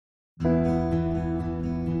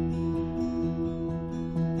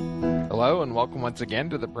Hello and welcome once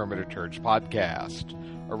again to the Perimeter Church podcast.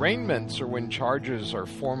 Arraignments are when charges are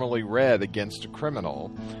formally read against a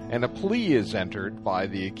criminal and a plea is entered by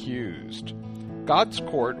the accused. God's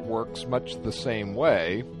court works much the same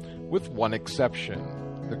way, with one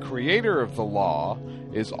exception. The creator of the law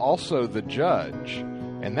is also the judge,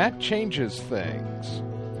 and that changes things.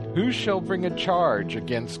 Who shall bring a charge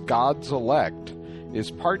against God's elect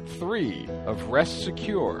is part 3 of Rest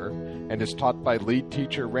Secure, and is taught by lead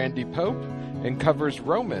teacher Randy Pope and covers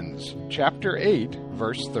Romans chapter 8,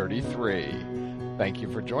 verse 33. Thank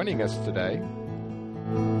you for joining us today.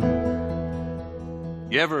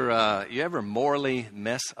 You ever morally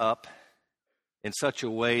mess up in such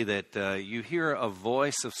a way that you hear a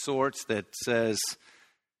voice of sorts that says,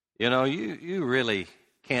 you really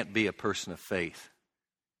can't be a person of faith.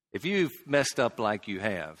 If you've messed up like you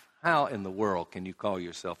have, how in the world can you call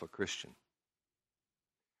yourself a Christian?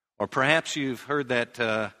 Or perhaps you've heard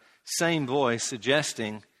that same voice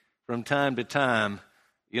suggesting from time to time,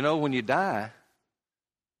 when you die,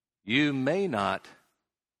 you may not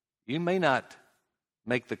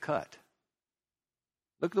make the cut.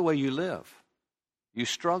 Look at the way you live. You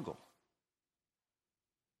struggle.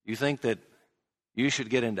 You think that you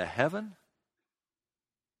should get into heaven?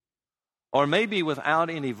 Or maybe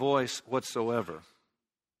without any voice whatsoever.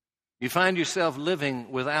 You find yourself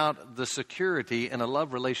living without the security in a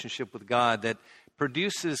love relationship with God that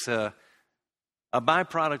produces a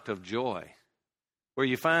byproduct of joy, where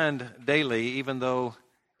you find daily, even though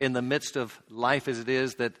in the midst of life as it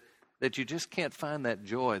is, that you just can't find that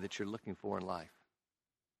joy that you're looking for in life.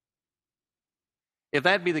 If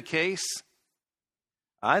that be the case,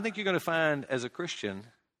 I think you're going to find as a Christian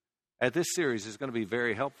that this series is going to be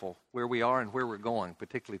very helpful where we are and where we're going,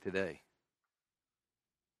 particularly today.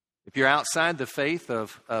 If you're outside the faith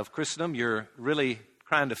of Christendom, you're really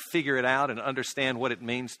trying to figure it out and understand what it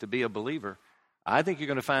means to be a believer, I think you're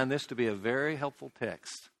going to find this to be a very helpful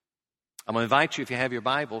text. I'm going to invite you, if you have your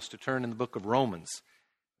Bibles, to turn in the book of Romans.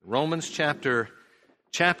 Romans chapter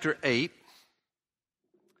 8.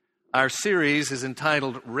 Our series is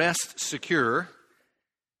entitled Rest Secure.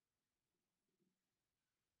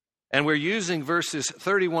 And we're using verses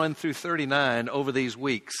 31 through 39 over these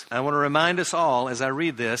weeks. I want to remind us all as I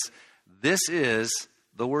read this is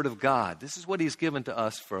the Word of God. This is what He's given to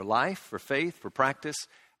us for life, for faith, for practice,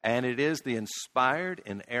 and it is the inspired,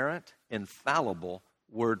 inerrant, infallible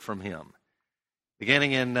Word from Him.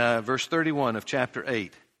 Beginning in verse 31 of chapter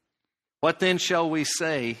 8. What then shall we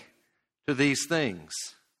say to these things?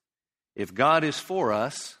 If God is for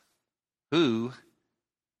us, who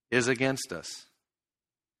is against us?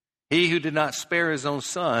 He who did not spare His own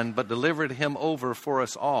Son, but delivered Him over for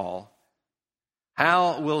us all,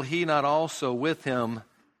 how will He not also with Him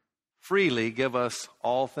freely give us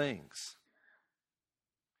all things?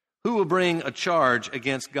 Who will bring a charge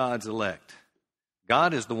against God's elect?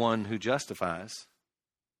 God is the one who justifies.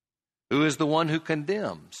 Who is the one who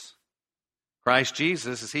condemns? Christ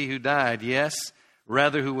Jesus is He who died, yes,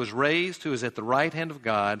 rather who was raised, who is at the right hand of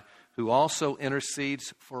God, who also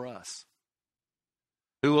intercedes for us.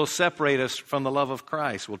 Who will separate us from the love of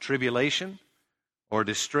Christ? Will tribulation, or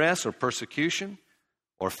distress, or persecution,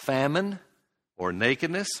 or famine, or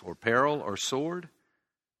nakedness, or peril, or sword?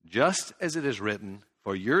 Just as it is written,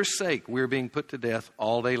 for your sake we are being put to death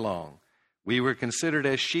all day long. We were considered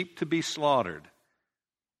as sheep to be slaughtered.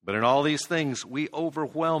 But in all these things we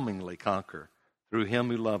overwhelmingly conquer through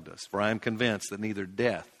Him who loved us. For I am convinced that neither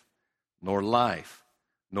death, nor life,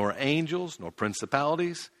 nor angels, nor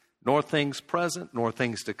principalities, nor things present, nor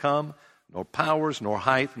things to come, nor powers, nor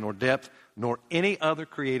height, nor depth, nor any other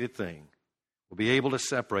created thing will be able to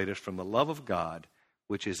separate us from the love of God,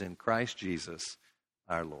 which is in Christ Jesus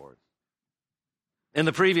our Lord. In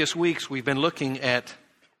the previous weeks, we've been looking at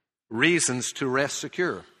reasons to rest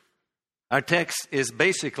secure. Our text is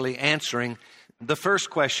basically answering the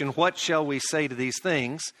first question, what shall we say to these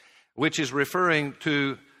things, which is referring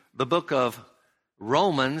to the book of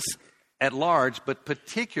Romans at large, but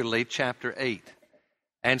particularly chapter 8.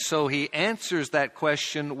 And so he answers that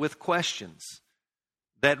question with questions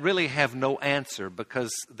that really have no answer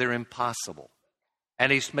because they're impossible.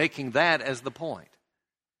 And he's making that as the point.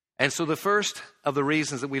 And so the first of the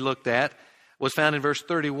reasons that we looked at was found in verse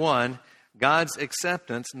 31. God's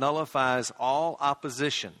acceptance nullifies all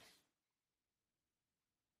opposition.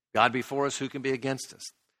 God before us, who can be against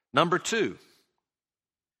us? Number 2,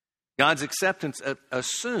 God's acceptance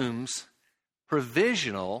assumes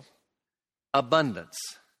provisional abundance.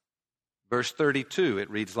 Verse 32, it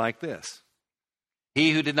reads like this.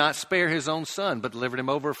 He who did not spare His own Son, but delivered Him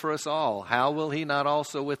over for us all, how will He not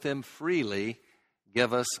also with Him freely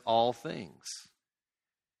give us all things?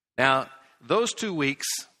 Now, those 2 weeks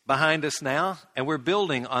behind us now, and we're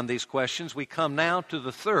building on these questions. We come now to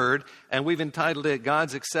the third, and we've entitled it,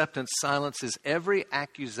 God's Acceptance Silences Every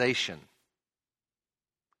Accusation.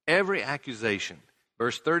 Every accusation.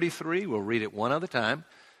 Verse 33, we'll read it one other time.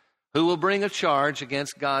 Who will bring a charge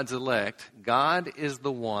against God's elect? God is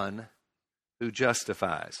the one who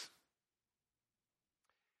justifies.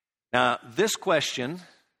 Now, this question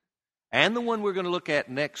and the one we're going to look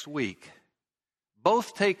at next week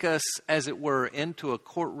both take us, as it were, into a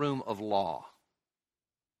courtroom of law.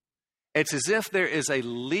 It's as if there is a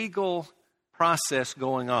legal process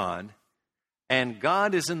going on, and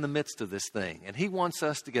God is in the midst of this thing. And He wants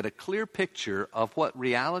us to get a clear picture of what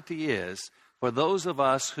reality is for those of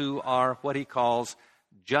us who are what He calls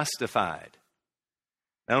justified.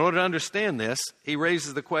 Now, in order to understand this, He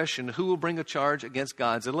raises the question, who will bring a charge against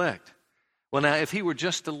God's elect? Well, now, if He were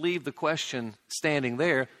just to leave the question standing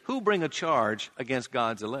there, who will bring a charge against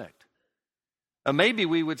God's elect? Maybe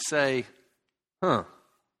we would say, about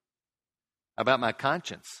my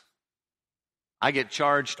conscience. I get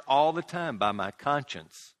charged all the time by my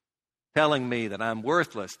conscience, telling me that I'm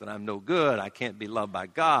worthless, that I'm no good, I can't be loved by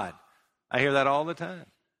God. I hear that all the time.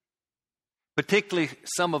 Particularly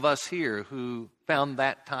some of us here who found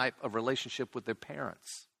that type of relationship with their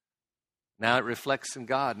parents. Now it reflects in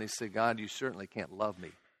God, and they say, God, you certainly can't love me.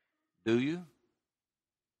 Do you?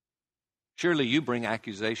 Surely you bring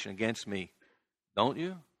accusation against me, don't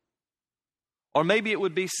you? Or maybe it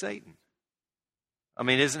would be Satan. I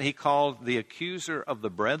mean, isn't he called the accuser of the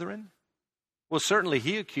brethren? Well, certainly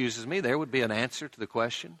he accuses me. There would be an answer to the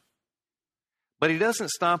question. But he doesn't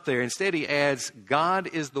stop there. Instead, he adds, God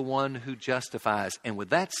is the one who justifies. And with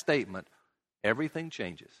that statement, everything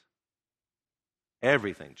changes.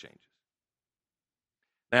 Everything changes.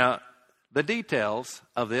 Now, the details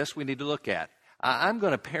of this we need to look at. I'm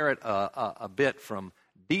going to parrot a bit from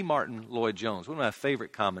D. Martin Lloyd-Jones, one of my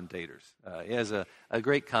favorite commentators. He has a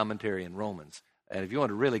great commentary in Romans. And if you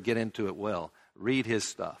want to really get into it well, read his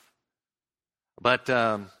stuff. But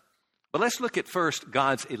let's look at first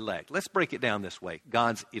God's elect. Let's break it down this way.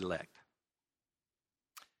 God's elect.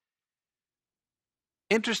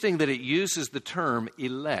 Interesting that it uses the term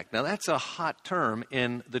elect. Now, that's a hot term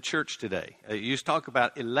in the church today. You used to talk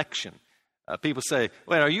about election. People say,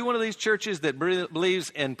 well, are you one of these churches that believes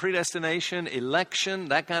in predestination, election,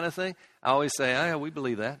 that kind of thing? I always say, oh, yeah, we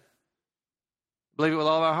believe that. Believe it with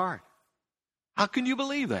all of our heart. How can you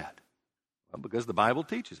believe that? Well, because the Bible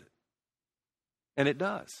teaches it. And it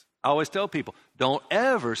does. I always tell people, don't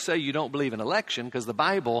ever say you don't believe in election, because the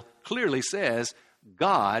Bible clearly says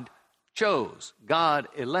God chose, God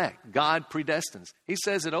elect, God predestines. He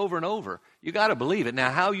says it over and over. You got to believe it.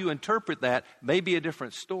 Now, how you interpret that may be a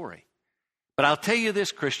different story. But I'll tell you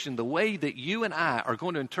this, Christian, the way that you and I are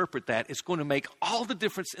going to interpret that is going to make all the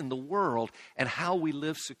difference in the world and how we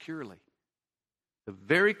live securely. A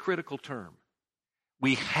very critical term.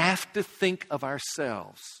 We have to think of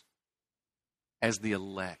ourselves as the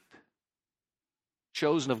elect,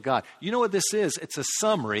 chosen of God. You know what this is? It's a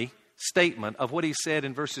summary statement of what he said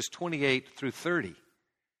in verses 28 through 30.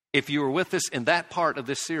 If you were with us in that part of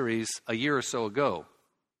this series a year or so ago,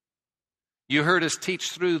 you heard us teach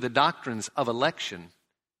through the doctrines of election.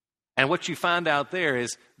 And what you find out there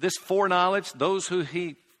is this foreknowledge, those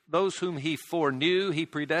whom he foreknew, he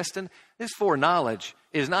predestined. This foreknowledge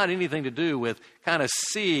is not anything to do with kind of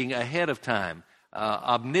seeing ahead of time,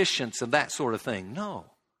 omniscience and that sort of thing. No.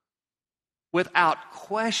 Without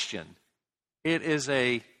question, it is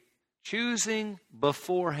a choosing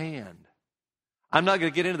beforehand. I'm not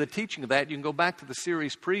going to get into the teaching of that. You can go back to the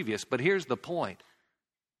series previous, but here's the point.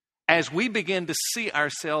 As we begin to see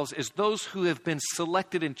ourselves as those who have been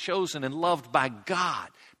selected and chosen and loved by God,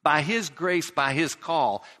 by His grace, by His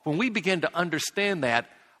call, when we begin to understand that,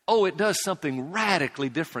 it does something radically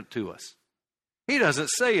different to us. He doesn't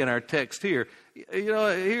say in our text here,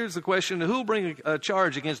 here's the question, who will bring a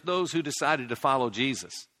charge against those who decided to follow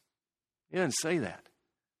Jesus? He doesn't say that.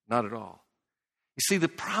 Not at all. You see, the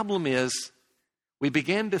problem is we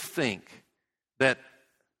begin to think that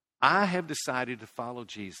I have decided to follow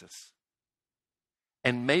Jesus.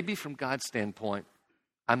 And maybe from God's standpoint,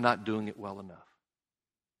 I'm not doing it well enough.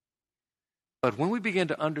 But when we begin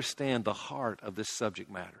to understand the heart of this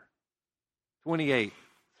subject matter, 28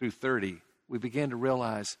 through 30, we begin to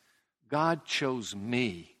realize God chose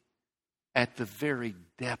me at the very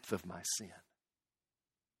depth of my sin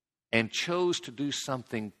and chose to do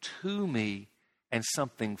something to me and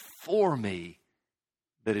something for me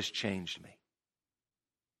that has changed me.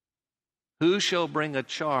 Who shall bring a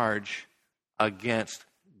charge against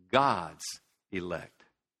God's elect?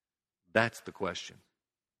 That's the question.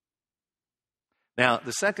 Now,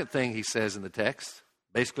 the second thing he says in the text,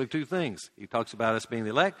 basically two things. He talks about us being the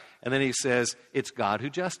elect, and then he says it's God who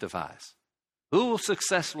justifies. Who will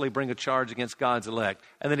successfully bring a charge against God's elect?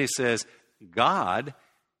 And then he says God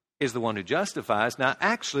is the one who justifies. Now,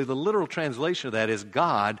 actually, the literal translation of that is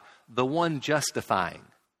God, the one justifying,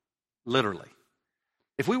 literally.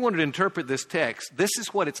 If we wanted to interpret this text, this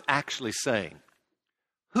is what it's actually saying.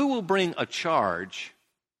 Who will bring a charge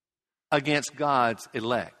against God's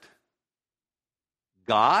elect?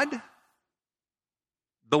 God,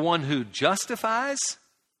 the one who justifies?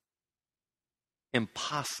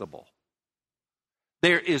 Impossible.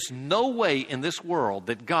 There is no way in this world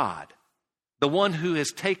that God, the one who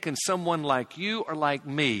has taken someone like you or like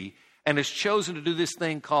me and has chosen to do this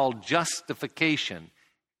thing called justification,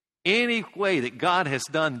 any way that God has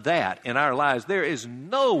done that in our lives, there is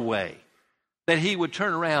no way that he would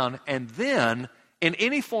turn around and then, in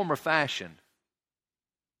any form or fashion,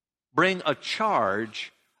 bring a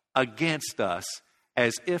charge against us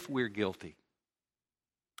as if we're guilty.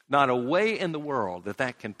 Not a way in the world that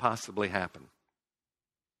that can possibly happen.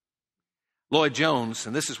 Lloyd Jones,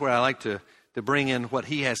 and this is where I like to bring in what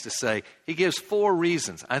he has to say. He gives 4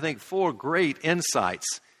 reasons, I think 4 great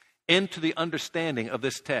insights into the understanding of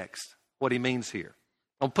this text, what he means here.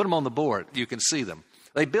 I'll put them on the board. You can see them.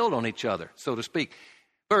 They build on each other, so to speak.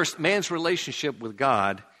 First, man's relationship with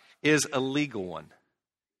God is a legal one.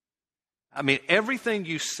 I mean, everything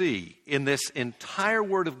you see in this entire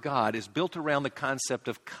Word of God is built around the concept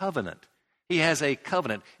of covenant. He has a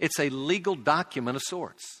covenant. It's a legal document of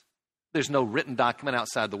sorts. There's no written document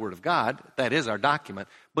outside the Word of God. That is our document.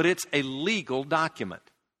 But it's a legal document.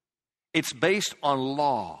 It's based on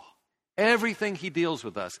law. Everything he deals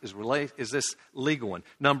with us is this legal one.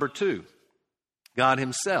 Number 2, God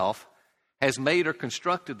himself has made or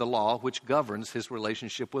constructed the law which governs his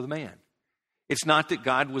relationship with man. It's not that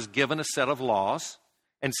God was given a set of laws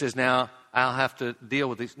and says, now I'll have to deal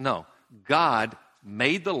with these. No, God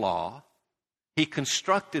made the law. He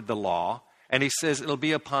constructed the law. And he says it'll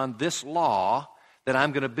be upon this law that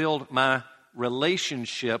I'm going to build my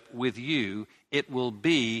relationship with you. It will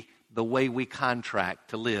be the way we contract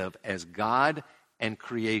to live as God and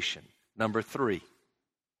creation. Number 3,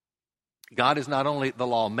 God is not only the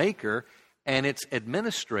lawmaker and its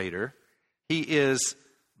administrator, he is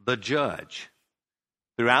the judge.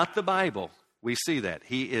 Throughout the Bible, we see that.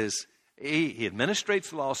 He administrates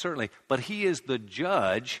the law, certainly, but he is the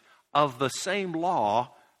judge of the same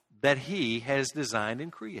law that he has designed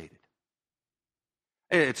and created.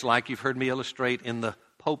 It's like you've heard me illustrate in the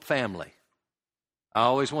Pope family. I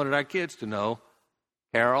always wanted our kids to know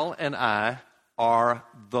Carol and I are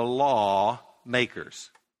the law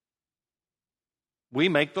makers. We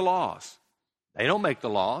make the laws. They don't make the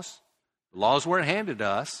laws. The laws weren't handed to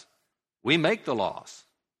us. We make the laws.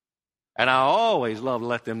 And I always love to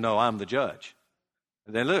let them know I'm the judge.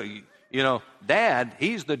 And then look, you know, Dad,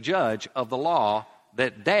 he's the judge of the law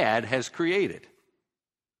that Dad has created.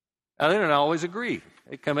 Now, they don't always agree.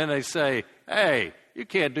 They come in and they say, hey, you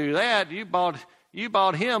can't do that. You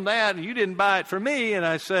bought him that, and you didn't buy it for me. And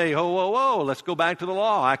I say, whoa, let's go back to the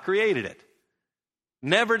law. I created it.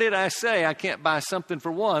 Never did I say I can't buy something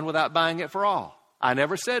for one without buying it for all. I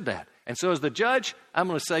never said that. And so as the judge, I'm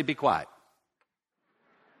going to say, be quiet.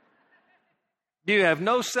 You have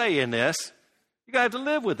no say in this. You got to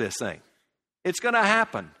live with this thing. It's going to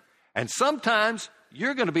happen. And sometimes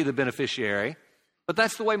you're going to be the beneficiary, but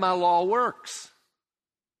that's the way my law works.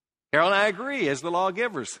 Carol and I agree as the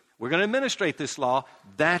lawgivers. We're going to administrate this law.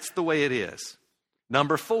 That's the way it is.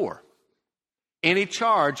 Number 4, any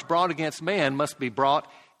charge brought against man must be brought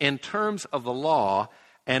in terms of the law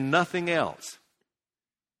and nothing else.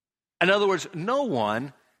 In other words, no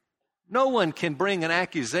one can bring an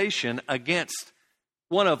accusation against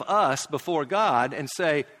one of us before God and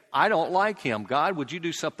say, I don't like him. God, would you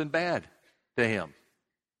do something bad to him?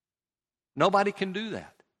 Nobody can do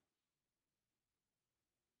that.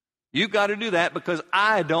 You've got to do that because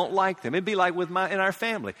I don't like them. It'd be like in our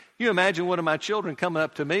family. You imagine one of my children coming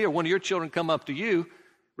up to me or one of your children come up to you,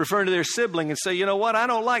 referring to their sibling and say, you know what, I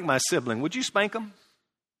don't like my sibling. Would you spank them?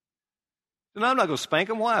 No, I'm not going to spank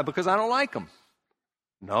them. Why? Because I don't like them.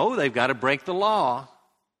 No, they've got to break the law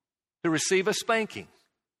to receive a spanking.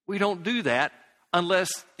 We don't do that unless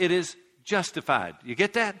it is justified. You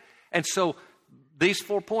get that? And so these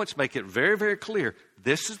 4 points make it very, very clear.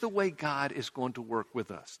 This is the way God is going to work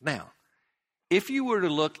with us. Now, if you were to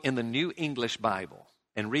look in the New English Bible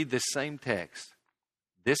and read this same text,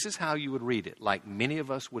 this is how you would read it, like many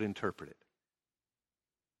of us would interpret it.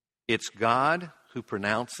 It's God who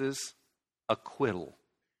pronounces acquittal.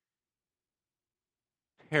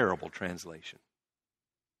 Terrible translation.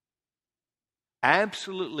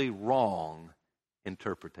 absolutely wrong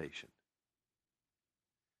interpretation.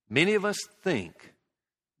 Many of us think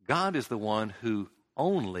God is the one who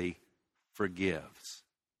only forgives.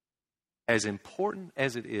 As important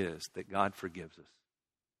as it is that God forgives us,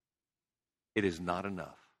 it is not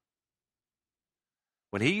enough.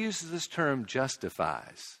 When he uses this term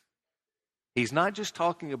justifies, he's not just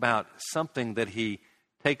talking about something that he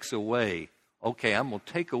takes away. Okay, I'm going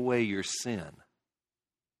to take away your sin.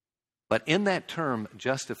 But in that term,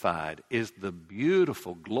 justified, is the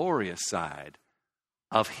beautiful, glorious side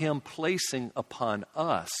of him placing upon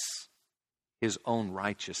us his own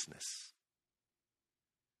righteousness.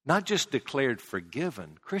 Not just declared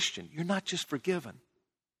forgiven. Christian, you're not just forgiven.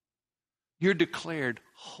 You're declared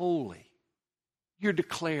holy. You're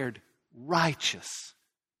declared righteous.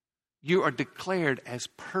 You are declared as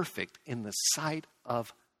perfect in the sight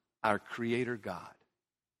of our Creator God.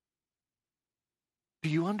 Do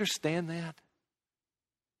you understand that?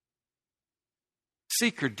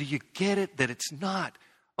 Seeker, do you get it? That it's not,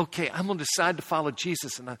 okay, I'm going to decide to follow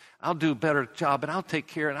Jesus and I'll do a better job and I'll take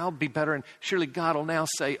care and I'll be better and surely God will now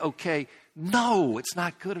say, okay. No, it's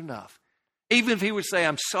not good enough. Even if he would say,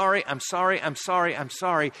 I'm sorry,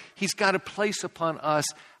 he's got to place upon us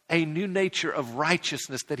a new nature of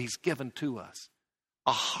righteousness that he's given to us.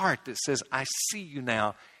 A heart that says, I see you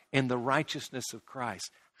now in the righteousness of Christ.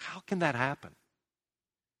 How can that happen?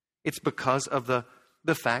 It's because of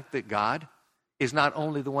the fact that God is not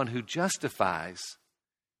only the one who justifies,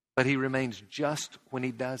 but he remains just when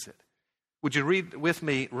he does it. Would you read with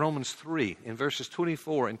me Romans 3 in verses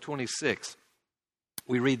 24 and 26?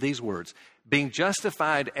 We read these words, being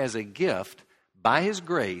justified as a gift by his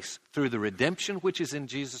grace through the redemption which is in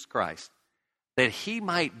Jesus Christ, that he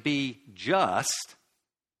might be just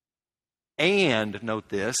and, note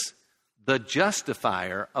this, the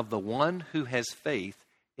justifier of the one who has faith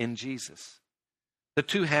in Jesus. The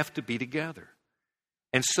two have to be together.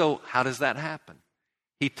 And so, how does that happen?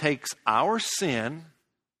 He takes our sin,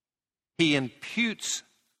 he imputes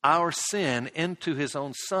our sin into his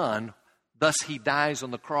own Son, thus he dies on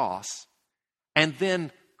the cross, and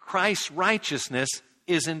then Christ's righteousness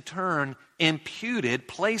is in turn imputed,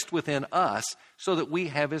 placed within us, so that we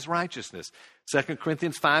have his righteousness. 2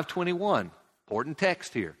 Corinthians 5:21, important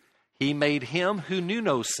text here. He made him who knew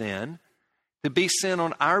no sin to be sin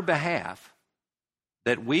on our behalf,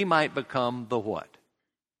 that we might become the what?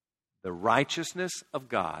 The righteousness of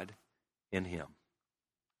God in him.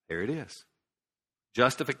 There it is.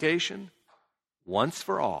 Justification, once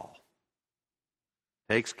for all,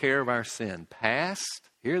 takes care of our sin. Past,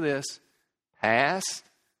 hear this, past,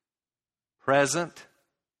 present,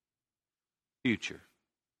 future.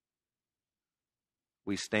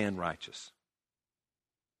 We stand righteous.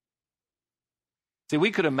 See,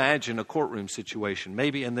 we could imagine a courtroom situation.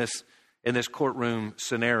 Maybe in this courtroom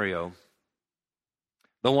scenario,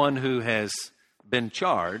 the one who has been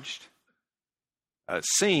charged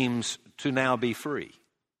seems to now be free.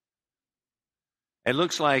 It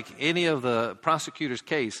looks like any of the prosecutor's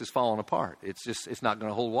case has fallen apart. It's not going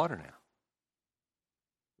to hold water now.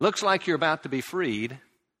 Looks like you're about to be freed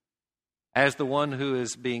as the one who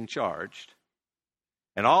is being charged.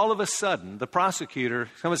 And all of a sudden, the prosecutor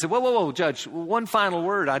comes and says, whoa, Judge, one final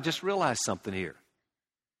word. I just realized something here.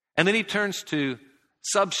 And then he turns to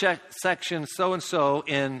subsection so-and-so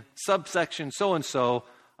in subsection so-and-so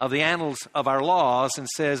of the annals of our laws and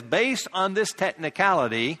says, based on this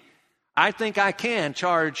technicality, I think I can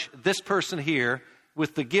charge this person here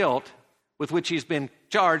with the guilt with which he's been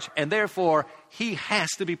charged, and therefore he has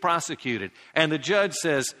to be prosecuted. And the judge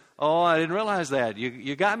says, oh, I didn't realize that.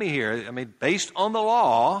 You got me here. I mean, based on the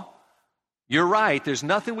law, you're right. There's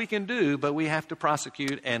nothing we can do, but we have to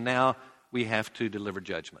prosecute, and now we have to deliver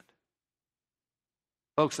judgment.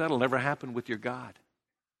 Folks, that'll never happen with your God.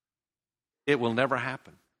 It will never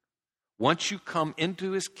happen. Once you come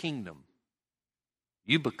into his kingdom,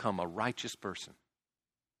 you become a righteous person.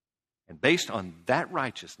 And based on that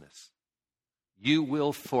righteousness, you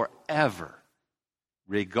will forever,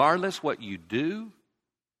 regardless what you do,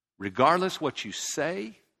 regardless what you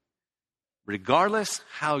say, regardless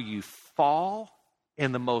how you fall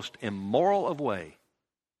in the most immoral of ways,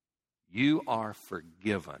 you are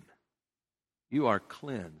forgiven. You are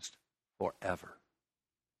cleansed forever.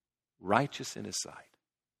 Righteous in his sight.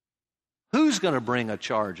 Who's going to bring a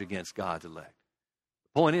charge against God's elect?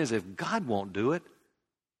 The point is, if God won't do it,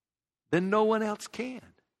 then no one else can.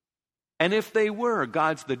 And if they were,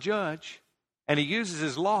 God's the judge, and he uses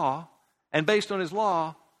his law, and based on his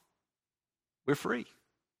law, we're free.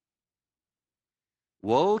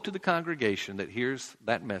 Woe to the congregation that hears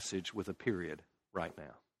that message with a period right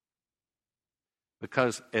now.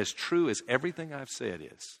 Because as true as everything I've said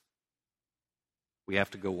is, we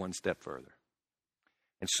have to go one step further.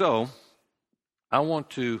 And so, I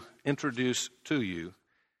want to introduce to you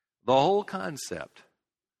the whole concept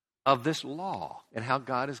of this law and how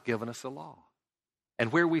God has given us a law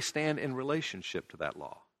and where we stand in relationship to that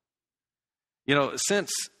law. You know,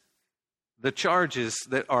 since the charges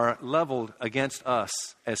that are leveled against us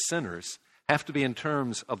as sinners have to be in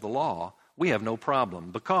terms of the law, we have no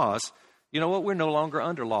problem because, you know what, we're no longer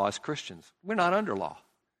under law as Christians. We're not under law.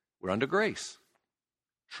 We're under grace.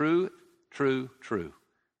 True, true, true.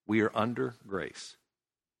 We are under grace.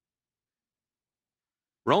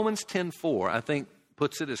 Romans 10:4, I think,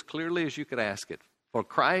 puts it as clearly as you could ask it. For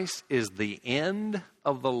Christ is the end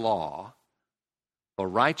of the law for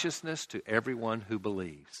righteousness to everyone who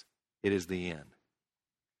believes. It is the end.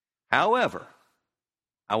 However,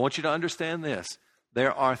 I want you to understand this.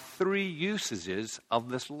 There are 3 usages of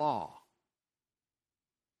this law.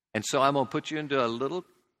 And so I'm going to put you into a little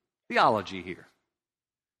theology here.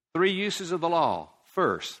 3 uses of the law.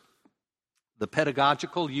 First, the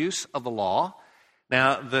pedagogical use of the law.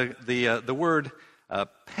 Now, the word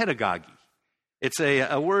pedagogy, it's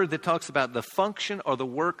a word that talks about the function or the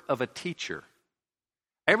work of a teacher.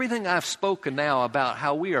 Everything I've spoken now about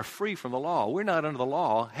how we are free from the law, we're not under the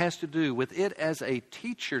law, has to do with it as a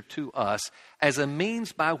teacher to us, as a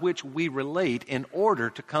means by which we relate in order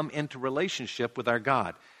to come into relationship with our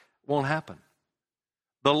God. It won't happen.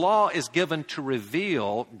 The law is given to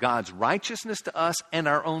reveal God's righteousness to us and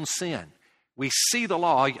our own sin. We see the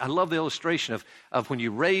law. I love the illustration of when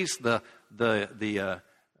you raise the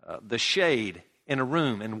shade in a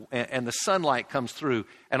room and the sunlight comes through,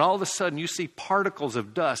 and all of a sudden you see particles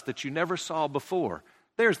of dust that you never saw before.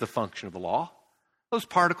 There's the function of the law. Those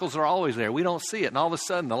particles are always there. We don't see it, and all of a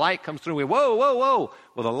sudden the light comes through. Whoa, whoa, whoa.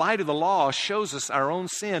 Well, the light of the law shows us our own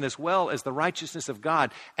sin as well as the righteousness of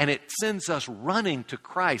God, and it sends us running to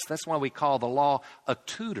Christ. That's why we call the law a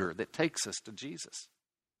tutor that takes us to Jesus.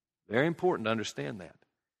 Very important to understand that.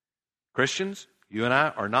 Christians, you and I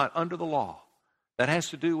are not under the law. That has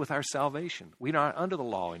to do with our salvation. We are not under the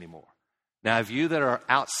law anymore. Now, if you that are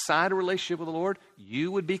outside a relationship with the Lord,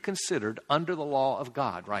 you would be considered under the law of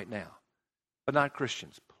God right now, but not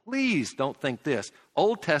Christians. Please don't think this.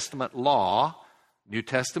 Old Testament law, New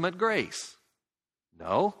Testament grace.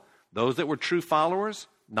 No, those that were true followers,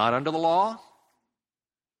 not under the law.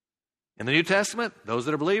 In the New Testament, those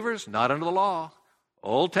that are believers, not under the law.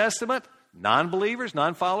 Old Testament, non-believers,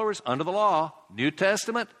 non-followers, under the law. New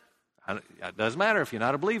Testament, it doesn't matter if you're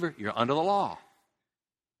not a believer, you're under the law.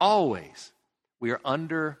 Always. We are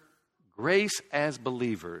under grace as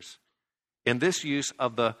believers in this use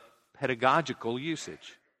of the pedagogical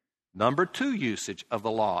usage. Number 2 usage of the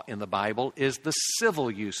law in the Bible is the civil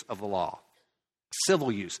use of the law.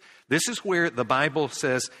 Civil use. This is where the Bible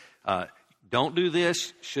says, don't do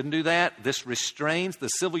this, shouldn't do that. This restrains. The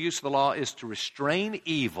civil use of the law is to restrain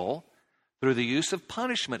evil through the use of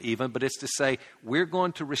punishment even, but it's to say we're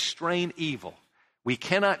going to restrain evil. We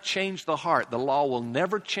cannot change the heart. The law will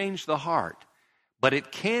never change the heart, but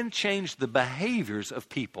it can change the behaviors of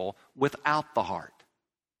people without the heart.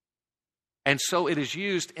 And so it is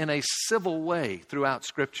used in a civil way throughout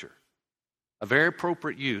Scripture, a very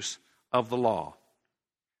appropriate use of the law.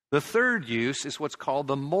 The third use is what's called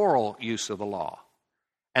the moral use of the law.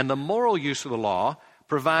 And the moral use of the law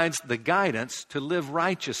provides the guidance to live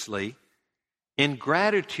righteously in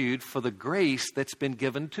gratitude for the grace that's been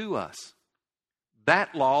given to us.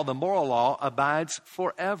 That law, the moral law, abides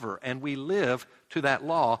forever, and we live to that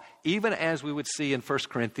law, even as we would see in 1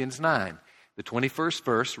 Corinthians 9. The 21st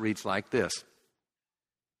verse reads like this.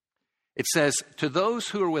 It says, to those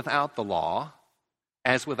who are without the law,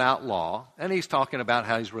 as without law, and he's talking about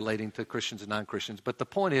how he's relating to Christians and non-Christians, but the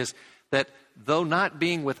point is that though not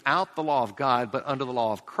being without the law of God, but under the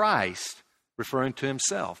law of Christ, referring to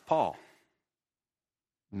himself, Paul,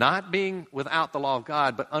 not being without the law of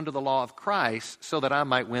God, but under the law of Christ, so that I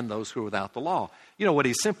might win those who are without the law. You know, what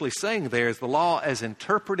he's simply saying there is the law as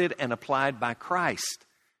interpreted and applied by Christ.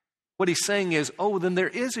 What he's saying is, oh, then there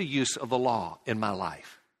is a use of the law in my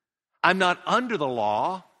life. I'm not under the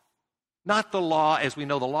law, not the law as we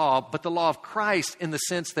know the law, but the law of Christ in the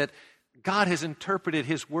sense that God has interpreted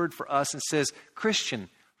his word for us and says, Christian,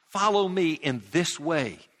 follow me in this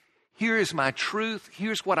way. Here is my truth.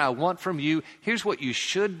 Here's what I want from you. Here's what you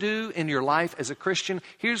should do in your life as a Christian.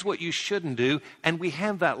 Here's what you shouldn't do. And we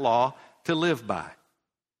have that law to live by.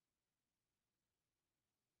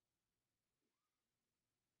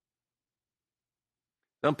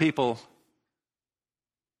 Some people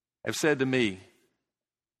have said to me,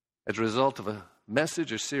 as a result of a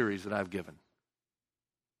message or series that I've given,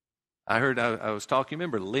 I was talking,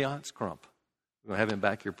 remember Leonce Crump? We're going to have him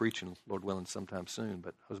back here preaching, Lord willing, sometime soon.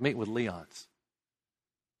 But I was meeting with Leonce.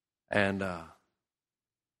 And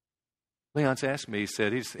Leonce asked me,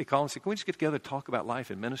 he called and said, can we just get together and talk about life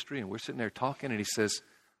and ministry? And we're sitting there talking, and he says,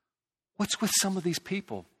 what's with some of these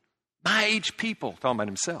people? My age people, talking about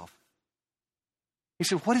himself. He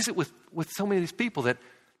said, what is it with so many of these people that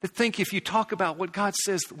think if you talk about what God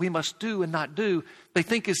says that we must do and not do, they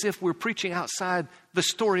think as if we're preaching outside the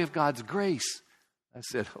story of God's grace. I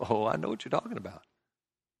said, oh, I know what you're talking about.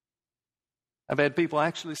 I've had people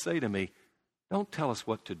actually say to me, don't tell us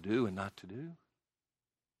what to do and not to do.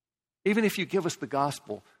 Even if you give us the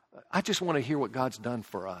gospel, I just want to hear what God's done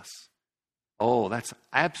for us. Oh, that's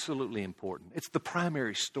absolutely important. It's the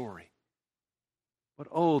primary story. But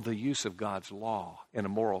oh, the use of God's law in a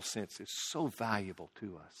moral sense is so valuable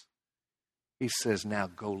to us. He says, now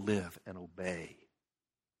go live and obey.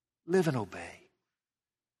 Live and obey.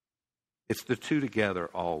 It's the two together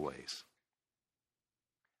always.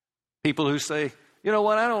 People who say, you know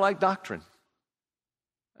what, I don't like doctrine.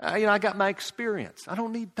 I got my experience. I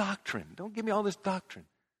don't need doctrine. Don't give me all this doctrine.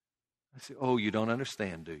 I say, oh, you don't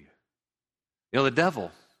understand, do you? You know, the devil,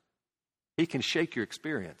 he can shake your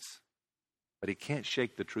experience, but he can't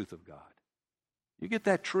shake the truth of God. You get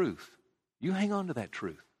that truth. You hang on to that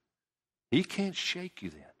truth. He can't shake you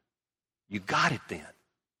then. You got it then.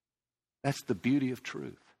 That's the beauty of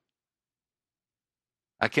truth.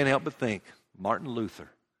 I can't help but think, Martin Luther,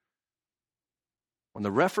 when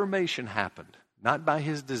the Reformation happened, not by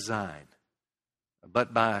his design,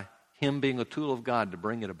 but by him being a tool of God to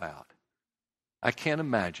bring it about, I can't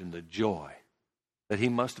imagine the joy that he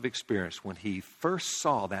must have experienced when he first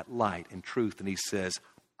saw that light and truth, and he says,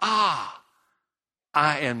 I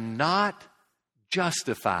am not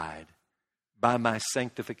justified by my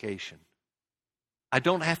sanctification. I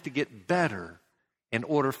don't have to get better in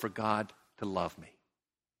order for God to love me.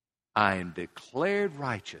 I am declared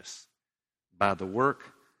righteous by the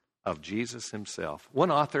work of Jesus himself.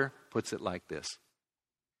 One author puts it like this: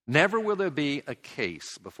 never will there be a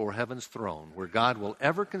case before heaven's throne where God will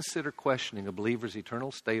ever consider questioning a believer's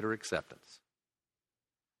eternal state or acceptance.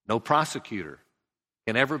 No prosecutor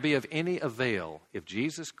can ever be of any avail if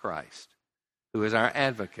Jesus Christ, who is our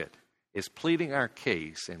advocate, is pleading our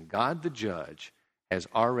case and God the judge has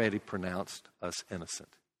already pronounced us innocent.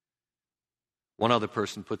 One other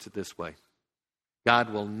person puts it this way: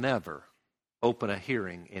 God will never open a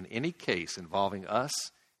hearing in any case involving us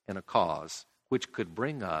in a cause which could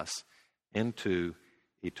bring us into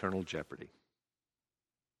eternal jeopardy.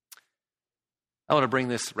 I want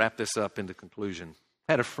to wrap this up into conclusion.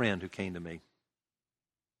 I had a friend who came to me,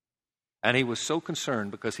 and he was so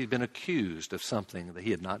concerned because he'd been accused of something that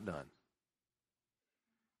he had not done.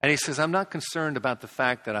 And he says, I'm not concerned about the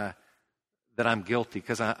fact that I'm guilty,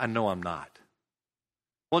 because I know I'm not.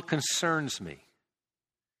 What concerns me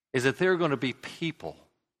is that there are going to be people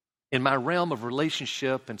in my realm of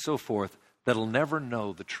relationship and so forth that'll never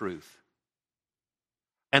know the truth.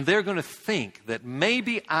 And they're going to think that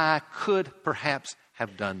maybe I could perhaps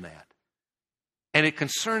have done that. And it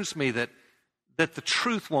concerns me that the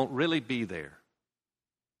truth won't really be there.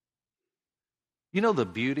 You know the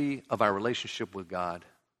beauty of our relationship with God?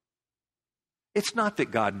 It's not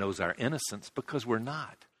that God knows our innocence, because we're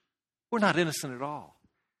not. We're not innocent at all.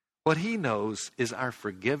 What he knows is our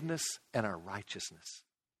forgiveness and our righteousness.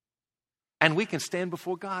 And we can stand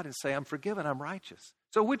before God and say, I'm forgiven, I'm righteous.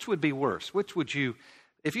 So which would be worse? Which would you,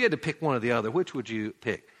 if you had to pick one or the other, which would you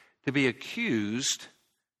pick? To be accused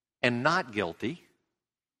and not guilty,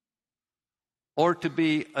 or to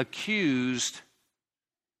be accused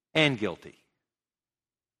and guilty?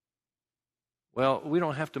 Well, we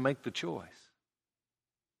don't have to make the choice,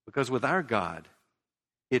 because with our God,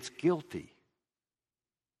 it's guilty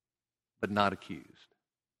but not accused.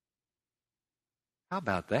 How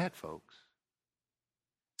about that, folks?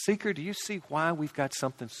 Seeker, do you see why we've got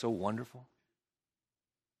something so wonderful?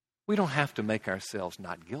 We don't have to make ourselves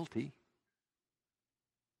not guilty.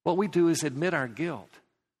 What we do is admit our guilt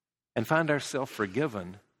and find ourselves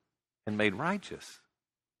forgiven and made righteous.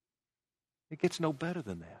 It gets no better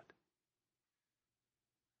than that.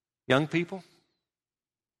 Young people,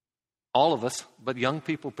 all of us, but young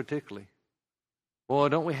people particularly, boy,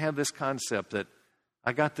 don't we have this concept that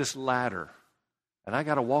I got this ladder and I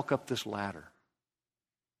got to walk up this ladder.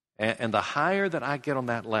 And the higher that I get on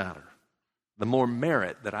that ladder, the more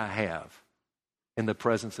merit that I have in the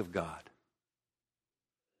presence of God.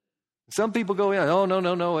 Some people go, oh,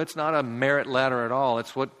 no, it's not a merit ladder at all.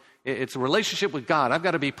 It's a relationship with God. I've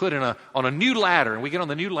got to be put on a new ladder. And we get on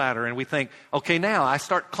the new ladder and we think, okay, now I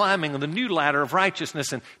start climbing on the new ladder of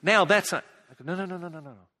righteousness. And now that's not.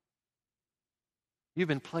 No. You've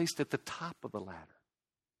been placed at the top of the ladder.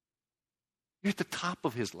 You're at the top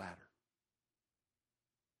of his ladder.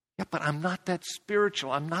 Yeah, but I'm not that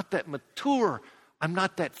spiritual. I'm not that mature. I'm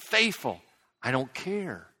not that faithful. I don't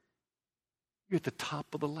care. You're at the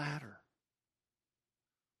top of the ladder.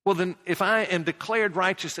 Well, then, if I am declared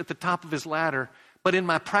righteous at the top of his ladder, but in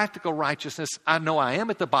my practical righteousness, I know I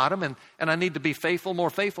am at the bottom and I need to be faithful,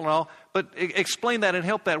 more faithful and all, but explain that and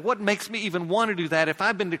help that. What makes me even want to do that? If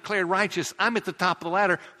I've been declared righteous, I'm at the top of the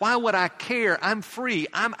ladder. Why would I care? I'm free.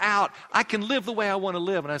 I'm out. I can live the way I want to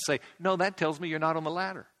live. And I say, no, that tells me you're not on the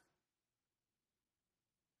ladder.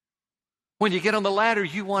 When you get on the ladder,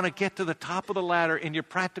 you want to get to the top of the ladder in your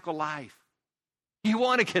practical life. You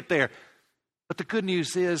want to get there. But the good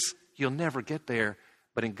news is you'll never get there.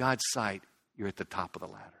 But in God's sight, you're at the top of the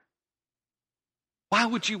ladder. Why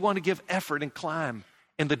would you want to give effort and climb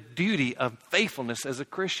in the duty of faithfulness as a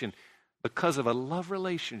Christian? Because of a love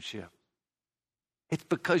relationship. It's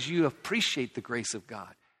because you appreciate the grace of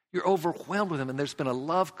God. You're overwhelmed with Him, and there's been a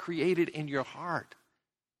love created in your heart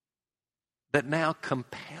that now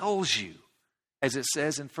compels you. As it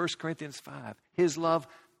says in 1 Corinthians 5, His love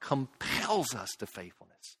compels us to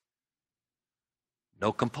faithfulness.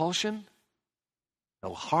 No compulsion,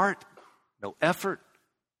 no heart, no effort,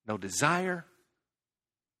 no desire.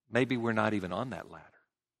 Maybe we're not even on that ladder.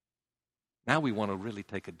 Now we want to really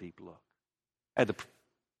take a deep look. I had the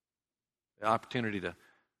opportunity to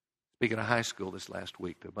speak at a high school this last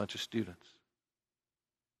week to a bunch of students.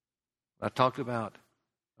 I talked about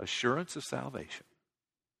assurance of salvation.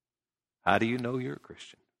 How do you know you're a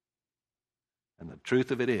Christian? And the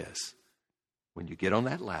truth of it is, when you get on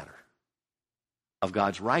that ladder of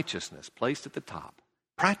God's righteousness placed at the top,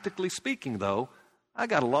 practically speaking, though, I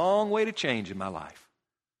got a long way to change in my life.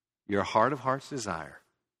 Your heart of heart's desire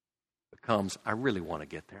becomes, I really want to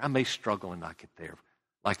get there. I may struggle and not get there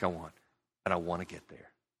like I want, but I want to get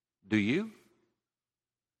there. Do you?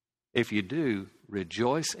 If you do,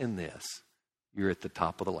 rejoice in this. You're at the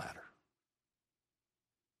top of the ladder.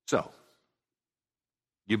 So,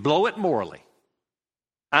 you blow it morally.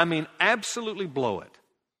 I mean, absolutely blow it.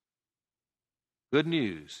 Good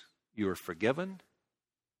news, you are forgiven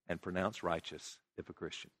and pronounced righteous if a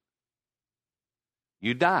Christian.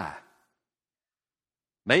 You die,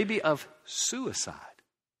 maybe of suicide.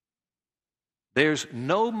 There's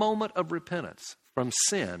no moment of repentance from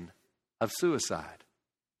sin of suicide.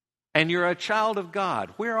 And you're a child of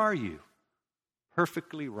God. Where are you?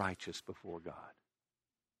 Perfectly righteous before God.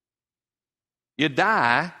 You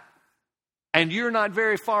die, and you're not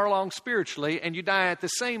very far along spiritually, and you die at the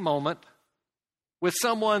same moment with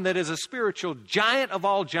someone that is a spiritual giant of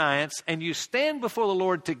all giants, and you stand before the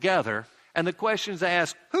Lord together, and the question's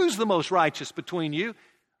asked, who's the most righteous between you?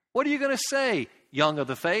 What are you going to say, young of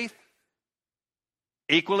the faith?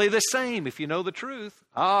 Equally the same, if you know the truth.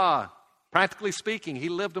 Practically speaking, he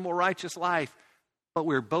lived a more righteous life, but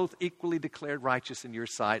we're both equally declared righteous in your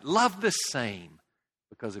sight. Love the same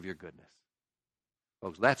because of your goodness.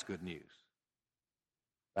 Folks, that's good news.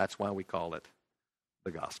 That's why we call it the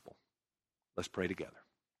gospel. Let's pray together.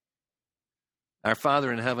 Our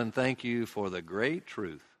Father in heaven, thank you for the great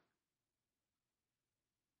truth.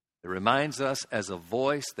 It reminds us as a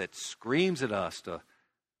voice that screams at us to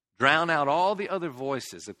drown out all the other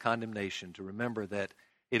voices of condemnation, to remember that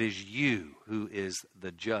it is you who is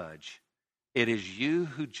the judge. It is you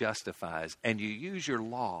who justifies, and you use your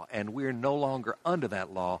law, and we're no longer under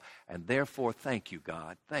that law, and therefore, thank you,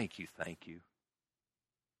 God. Thank you, thank you.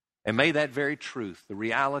 And may that very truth, the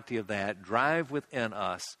reality of that, drive within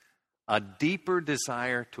us a deeper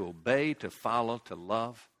desire to obey, to follow, to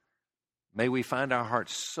love. May we find our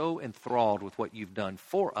hearts so enthralled with what you've done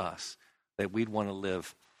for us that we'd want to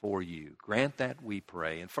live for you. Grant that, we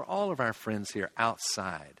pray. And for all of our friends here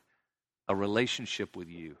outside, a relationship with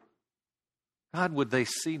you. God, would they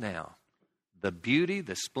see now the beauty,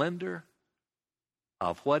 the splendor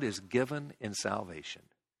of what is given in salvation.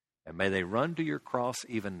 And may they run to your cross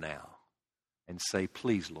even now and say,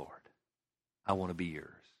 please, Lord, I want to be yours.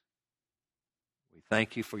 We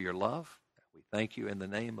thank you for your love. We thank you in the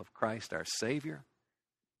name of Christ our Savior.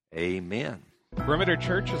 Amen. Perimeter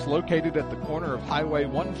Church is located at the corner of Highway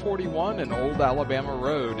 141 and Old Alabama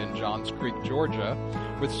Road in Johns Creek, Georgia,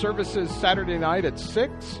 with services Saturday night at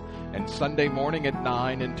 6 and Sunday morning at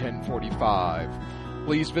 9 and 10:45.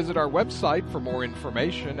 Please visit our website for more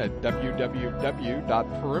information at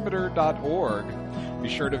www.perimeter.org. Be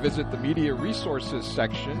sure to visit the Media Resources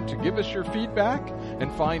section to give us your feedback and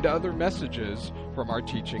find other messages from our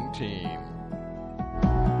teaching team.